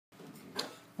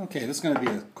Okay, this is going to be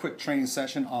a quick training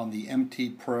session on the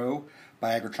MT-Pro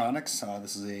by Agratronix.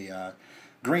 This is a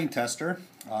grain tester.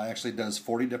 Actually does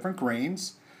 40 different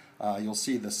grains. You'll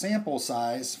see the sample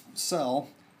size cell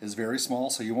is very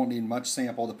small, so you won't need much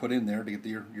sample to put in there to get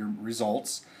your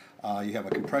results. You have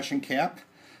a compression cap,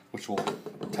 which will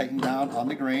tighten down on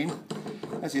the grain.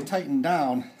 As you tighten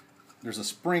down, there's a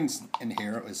spring in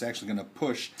here. It's actually going to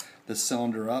push the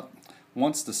cylinder up.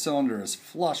 Once the cylinder is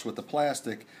flush with the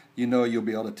plastic, you know you'll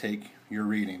be able to take your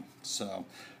reading. So,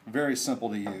 very simple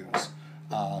to use.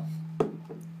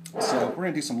 So we're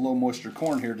going to do some low moisture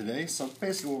corn here today. So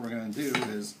basically what we're going to do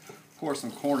is pour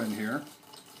some corn in here.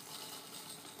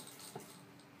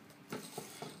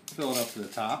 Fill it up to the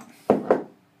top. Then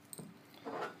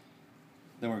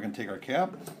we're going to take our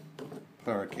cap,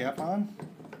 put our cap on,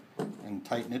 and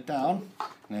tighten it down.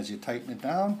 And as you tighten it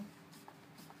down,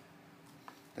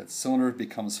 that cylinder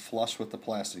becomes flush with the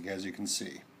plastic, as you can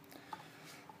see.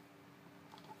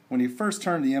 When you first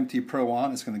turn the MT-Pro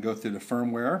on, it's going to go through the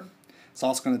firmware. It's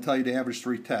also going to tell you to average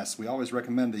 3 tests. We always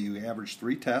recommend that you average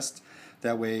 3 tests.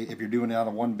 That way, if you're doing it out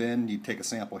of one bin, you take a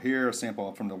sample here, a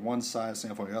sample from the one side, a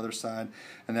sample from the other side,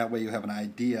 and that way you have an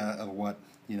idea of what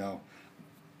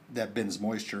that bin's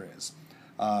moisture is.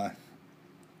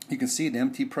 You can see the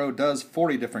MT-Pro does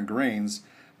 40 different grains.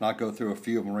 I'll go through a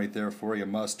few of them right there for you: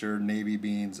 mustard, navy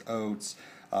beans, oats,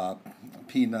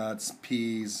 peanuts,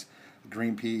 peas,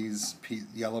 green peas,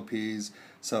 yellow peas.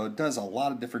 So it does a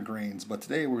lot of different grains, but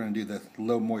today we're going to do the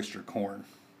low moisture corn.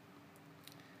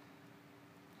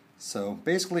 So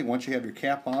basically, once you have your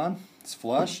cap on, it's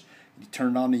flush, you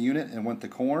turn on the unit and with the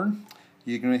corn,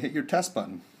 you're going to hit your test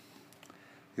button.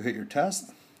 You hit your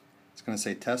test, it's going to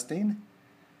say testing,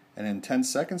 and in 10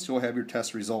 seconds you'll have your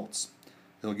test results.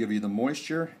 It'll give you the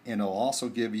moisture, and it'll also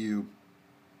give you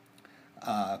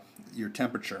your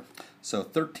temperature. So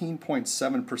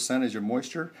 13.7% is your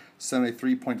moisture,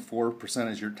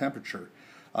 73.4% is your temperature.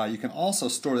 You can also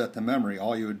store that to memory.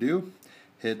 All you would do,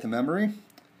 hit the memory,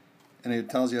 and it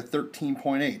tells you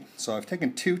 13.8. So I've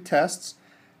taken 2 tests,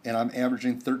 and I'm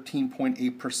averaging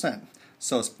 13.8%.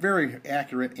 So it's very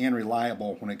accurate and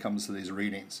reliable when it comes to these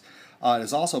readings. It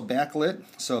is also backlit,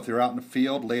 so if you're out in the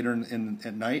field later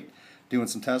at night doing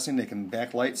some testing, they can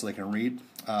backlight so they can read.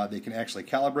 They can actually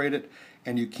calibrate it,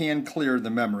 and you can clear the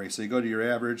memory. So you go to your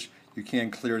average, you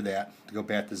can clear that to go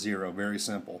back to 0. Very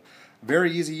simple.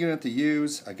 Very easy unit to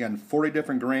use. Again, 40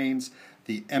 different grains.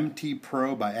 The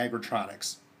MT-Pro by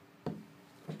Agratronix.